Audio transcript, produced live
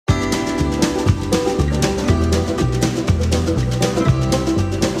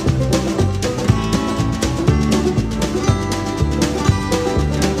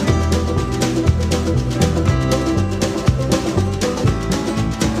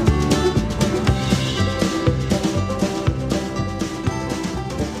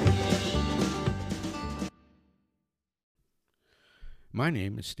My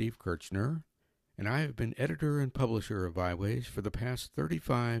name is Steve Kirchner, and I have been editor and publisher of Byways for the past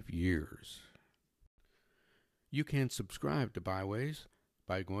 35 years. You can subscribe to Byways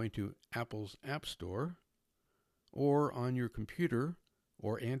by going to Apple's App Store or on your computer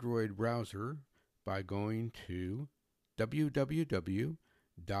or Android browser by going to www.issuu,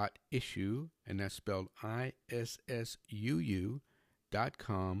 and that's spelled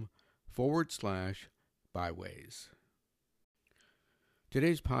issuu.com/byways.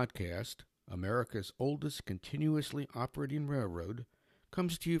 Today's podcast, America's Oldest Continuously Operating Railroad,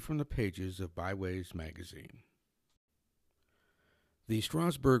 comes to you from the pages of Byways magazine. The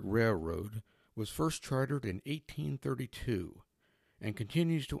Strasburg Railroad was first chartered in 1832 and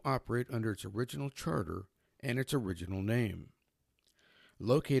continues to operate under its original charter and its original name.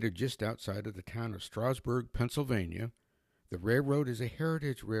 Located just outside of the town of Strasburg, Pennsylvania, the railroad is a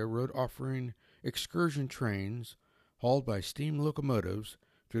heritage railroad offering excursion trains hauled by steam locomotives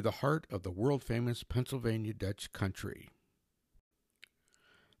through the heart of the world-famous Pennsylvania Dutch country.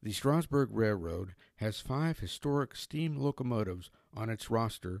 The Strasburg Railroad has 5 historic steam locomotives on its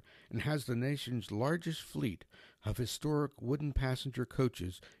roster and has the nation's largest fleet of historic wooden passenger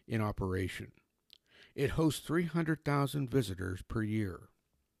coaches in operation. It hosts 300,000 visitors per year.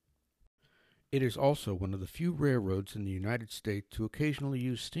 It is also one of the few railroads in the United States to occasionally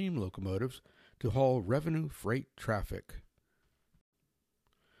use steam locomotives to haul revenue freight traffic.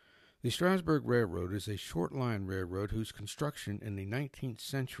 The Strasburg Railroad is a short-line railroad whose construction in the 19th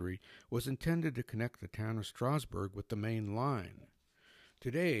century was intended to connect the town of Strasburg with the main line.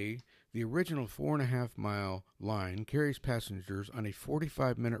 Today, the original 4.5-mile line carries passengers on a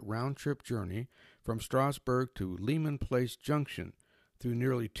 45-minute round-trip journey from Strasburg to Lehman Place Junction through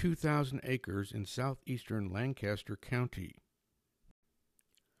nearly 2,000 acres in southeastern Lancaster County.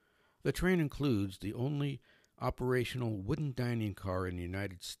 The train includes the only operational wooden dining car in the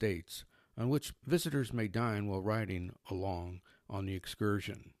United States, on which visitors may dine while riding along on the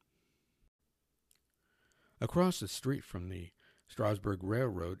excursion. Across the street from the Strasburg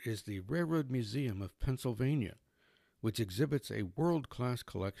Railroad is the Railroad Museum of Pennsylvania, which exhibits a world-class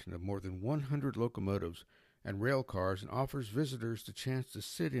collection of more than 100 locomotives and rail cars and offers visitors the chance to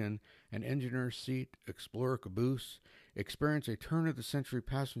sit in an engineer's seat, explore a caboose, experience a turn-of-the-century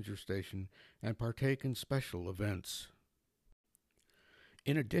passenger station, and partake in special events.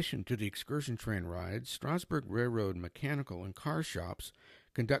 In addition to the excursion train rides, Strasburg Railroad mechanical and car shops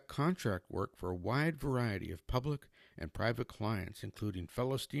conduct contract work for a wide variety of public and private clients, including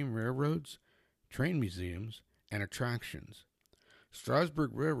fellow steam railroads, train museums, and attractions.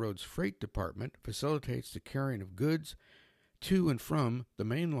 Strasburg Railroad's freight department facilitates the carrying of goods to and from the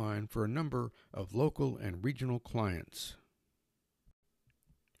main line for a number of local and regional clients.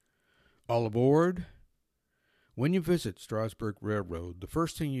 All aboard! When you visit Strasburg Railroad, the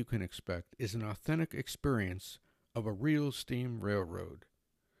first thing you can expect is an authentic experience of a real steam railroad.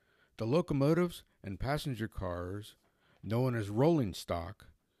 The locomotives and passenger cars, known as rolling stock,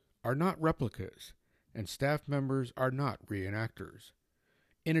 are not replicas, and staff members are not reenactors.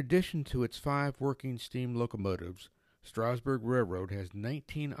 In addition to its 5 working steam locomotives, Strasburg Railroad has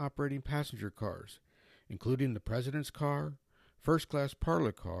 19 operating passenger cars, including the President's car, first-class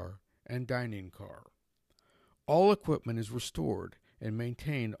parlor car, and dining car. All equipment is restored and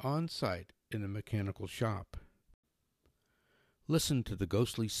maintained on-site in the mechanical shop. Listen to the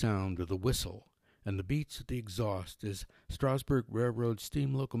ghostly sound of the whistle and the beats of the exhaust as Strasburg Railroad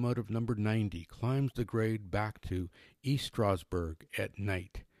steam locomotive number 90 climbs the grade back to East Strasburg at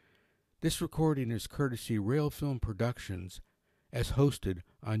night. This recording is courtesy Rail Film Productions, as hosted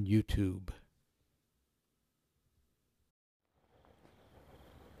on YouTube.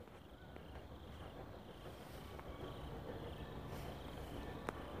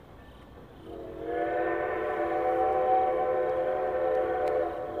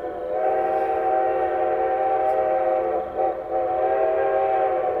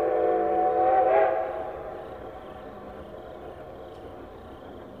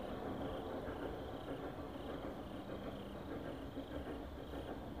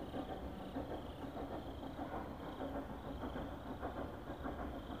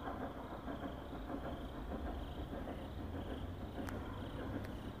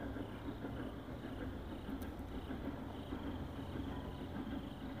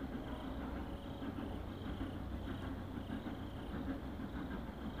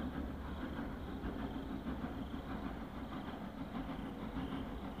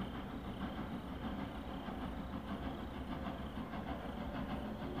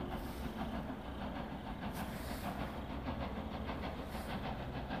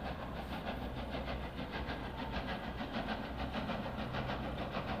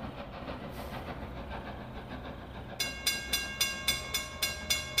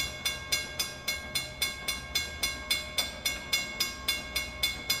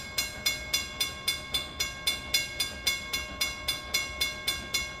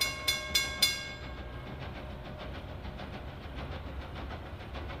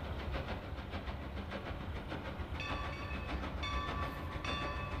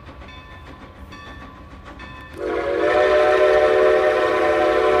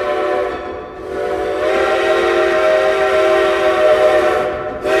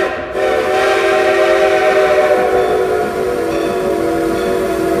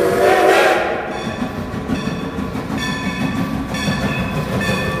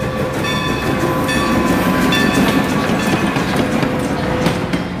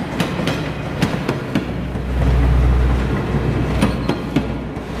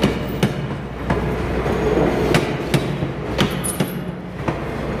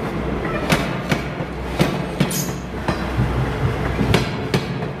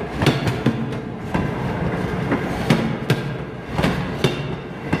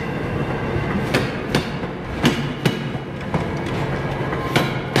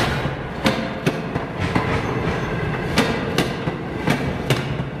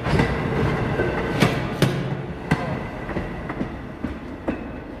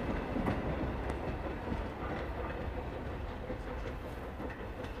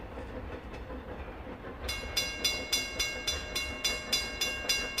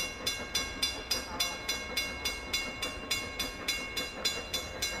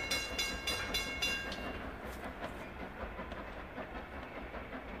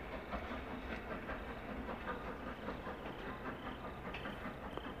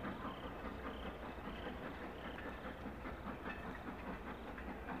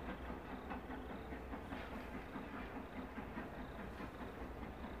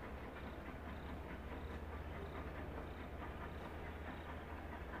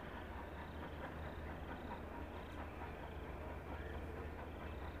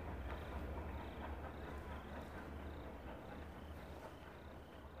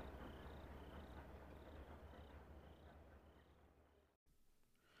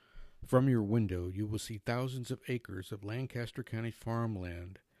 From your window, you will see thousands of acres of Lancaster County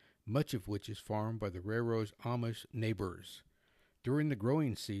farmland, much of which is farmed by the railroad's Amish neighbors. During the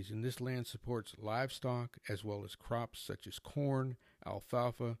growing season, this land supports livestock as well as crops such as corn,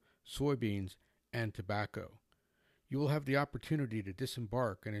 alfalfa, soybeans, and tobacco. You will have the opportunity to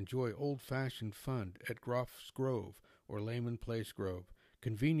disembark and enjoy old-fashioned fun at Groff's Grove or Lehman Place Grove,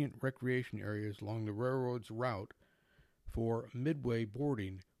 convenient recreation areas along the railroad's route for midway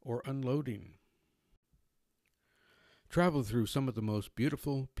boarding or unloading. Travel through some of the most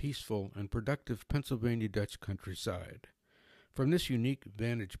beautiful, peaceful, and productive Pennsylvania Dutch countryside. From this unique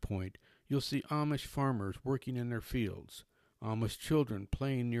vantage point, you'll see Amish farmers working in their fields, Amish children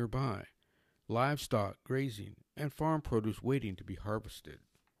playing nearby, livestock grazing, and farm produce waiting to be harvested.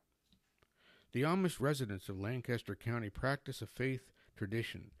 The Amish residents of Lancaster County practice a faith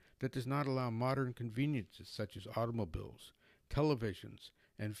tradition that does not allow modern conveniences such as automobiles, televisions,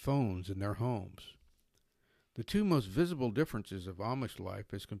 and phones in their homes. The two most visible differences of Amish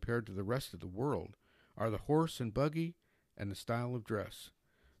life as compared to the rest of the world are the horse and buggy and the style of dress.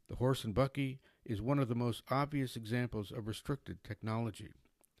 The horse and buggy is one of the most obvious examples of restricted technology.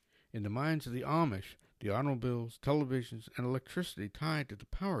 In the minds of the Amish, the automobiles, televisions, and electricity tied to the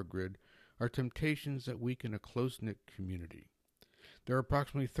power grid are temptations that weaken a close-knit community. There are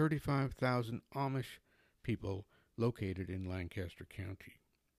approximately 35,000 Amish people located in Lancaster County.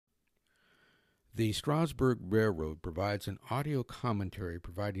 The Strasburg Railroad provides an audio commentary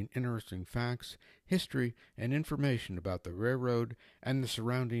providing interesting facts, history, and information about the railroad and the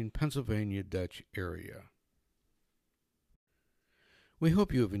surrounding Pennsylvania Dutch area. We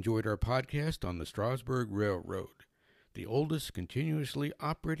hope you have enjoyed our podcast on the Strasburg Railroad, the oldest continuously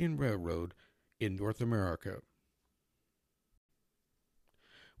operating railroad in North America.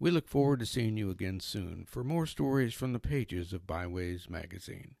 We look forward to seeing you again soon for more stories from the pages of Byways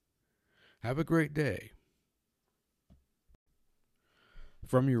magazine. Have a great day.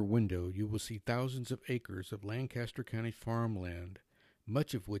 From your window, you will see thousands of acres of Lancaster County farmland,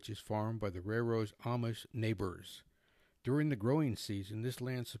 much of which is farmed by the railroad's Amish neighbors. During the growing season, this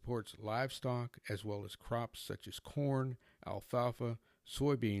land supports livestock as well as crops such as corn, alfalfa,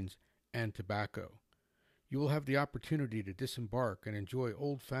 soybeans, and tobacco. You will have the opportunity to disembark and enjoy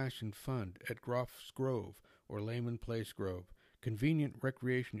old-fashioned fun at Groff's Grove or Lehman Place Grove, convenient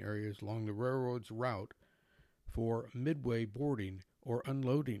recreation areas along the railroad's route for midway boarding or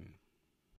unloading.